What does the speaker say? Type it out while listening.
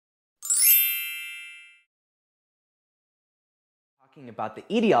talking about the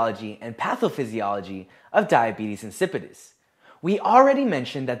etiology and pathophysiology of diabetes insipidus. We already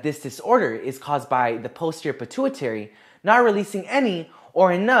mentioned that this disorder is caused by the posterior pituitary not releasing any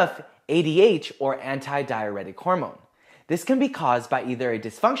or enough ADH or antidiuretic hormone. This can be caused by either a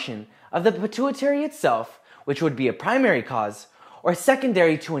dysfunction of the pituitary itself, which would be a primary cause, or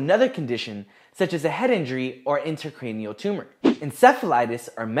secondary to another condition such as a head injury or intracranial tumor. Encephalitis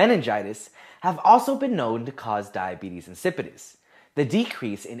or meningitis have also been known to cause diabetes insipidus. The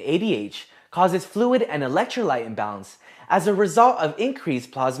decrease in ADH causes fluid and electrolyte imbalance as a result of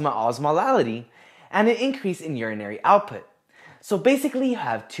increased plasma osmolality and an increase in urinary output. So basically you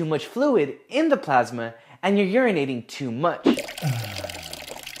have too much fluid in the plasma and you're urinating too much.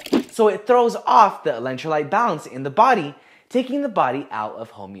 So it throws off the electrolyte balance in the body, taking the body out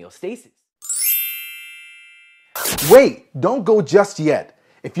of homeostasis. Wait, don't go just yet.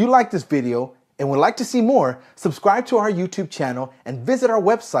 If you like this video and would like to see more, subscribe to our YouTube channel and visit our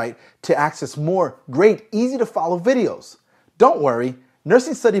website to access more great, easy to follow videos. Don't worry,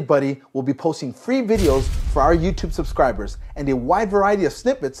 Nursing Study Buddy will be posting free videos for our YouTube subscribers and a wide variety of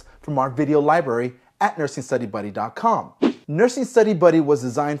snippets from our video library at nursingstudybuddy.com. Nursing Study Buddy was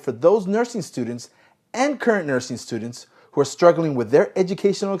designed for those nursing students and current nursing students who are struggling with their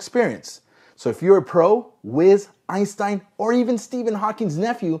educational experience. So if you're a pro, whiz, Einstein, or even Stephen Hawking's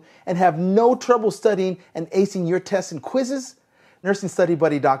nephew and have no trouble studying and acing your tests and quizzes,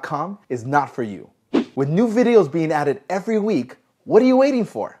 nursingstudybuddy.com is not for you. With new videos being added every week, what are you waiting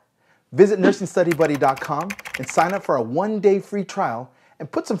for? Visit nursingstudybuddy.com and sign up for a one-day free trial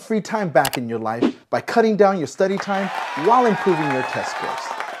and put some free time back in your life by cutting down your study time while improving your test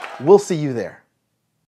scores. We'll see you there.